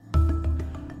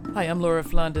Hi, I'm Laura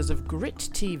Flanders of Grit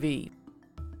TV.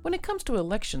 When it comes to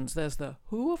elections, there's the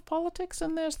who of politics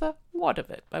and there's the what of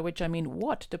it, by which I mean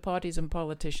what do parties and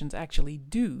politicians actually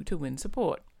do to win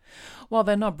support. While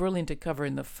they're not brilliant at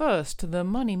covering the first, the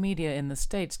money media in the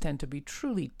States tend to be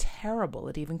truly terrible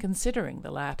at even considering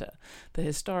the latter. The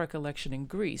historic election in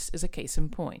Greece is a case in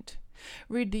point.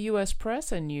 Read the U.S.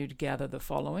 press and you'd gather the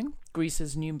following.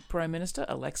 Greece's new Prime Minister,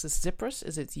 Alexis Tsipras,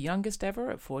 is its youngest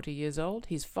ever at 40 years old.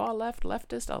 He's far left,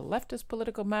 leftist, a leftist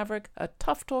political maverick, a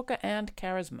tough talker, and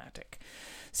charismatic.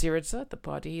 Syriza, the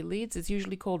party he leads, is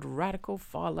usually called radical,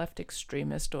 far-left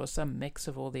extremist, or some mix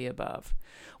of all the above.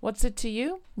 What's it to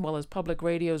you? Well, as Public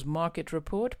Radio's Market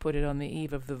Report put it on the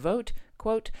eve of the vote,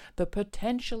 quote, the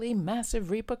potentially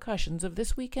massive repercussions of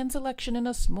this weekend's election in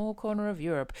a small corner of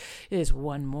Europe is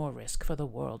one more risk for the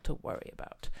world to worry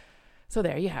about. So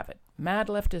there you have it. Mad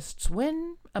leftists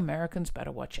win, Americans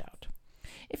better watch out.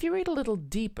 If you read a little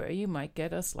deeper, you might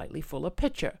get a slightly fuller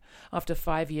picture. After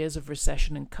 5 years of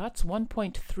recession and cuts,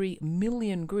 1.3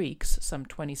 million Greeks, some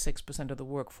 26% of the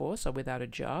workforce, are without a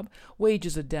job.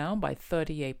 Wages are down by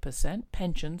 38%,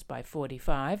 pensions by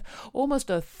 45%. Almost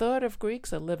a third of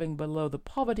Greeks are living below the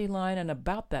poverty line, and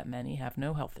about that many have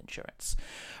no health insurance.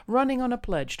 Running on a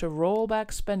pledge to roll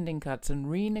back spending cuts and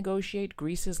renegotiate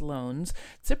Greece's loans,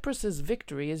 Tsipras's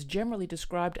victory is generally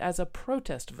described as a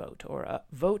protest vote, or a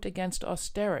vote against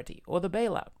austerity, or the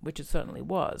bailout, which it certainly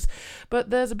was. But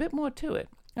there's a bit more to it,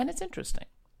 and it's interesting.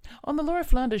 On the Laura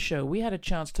Flanders show, we had a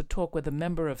chance to talk with a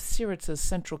member of Syriza's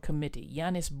Central Committee,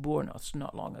 Yanis Bournos,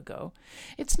 not long ago.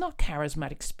 It's not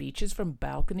charismatic speeches from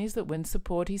balconies that win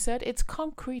support, he said. It's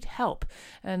concrete help,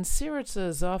 and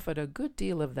Syriza's offered a good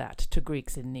deal of that to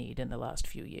Greeks in need in the last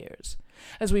few years.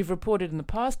 As we've reported in the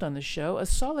past on the show, a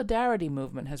solidarity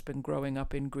movement has been growing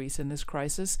up in Greece in this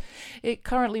crisis. It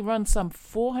currently runs some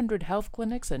 400 health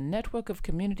clinics, a network of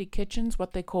community kitchens,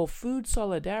 what they call food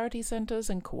solidarity centers,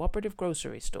 and cooperative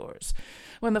grocery stores.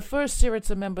 When the first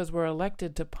Syriza members were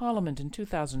elected to parliament in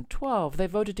 2012, they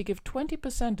voted to give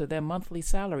 20% of their monthly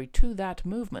salary to that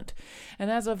movement. And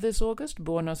as of this August,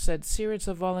 Bournos said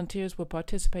Syriza volunteers were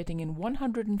participating in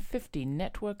 150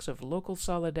 networks of local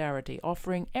solidarity,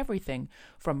 offering everything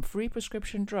from free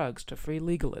prescription drugs to free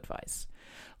legal advice.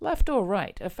 Left or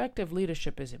right, effective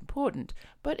leadership is important,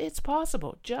 but it's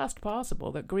possible, just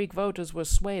possible, that Greek voters were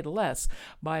swayed less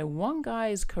by one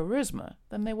guy's charisma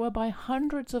than they were by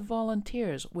hundreds of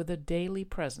volunteers with a daily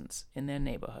presence in their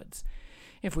neighborhoods.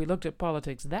 If we looked at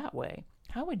politics that way,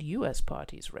 how would U.S.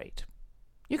 parties rate?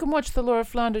 You can watch the Laura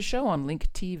Flanders Show on Link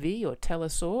TV or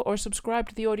Telesaur, or subscribe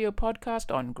to the audio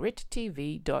podcast on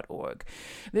grittv.org.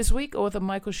 This week, author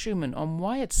Michael Schumann on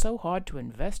why it's so hard to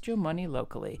invest your money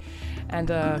locally, and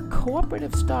a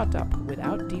cooperative startup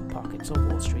without deep pockets or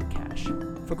Wall Street cash.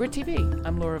 For Grit TV,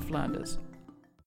 I'm Laura Flanders.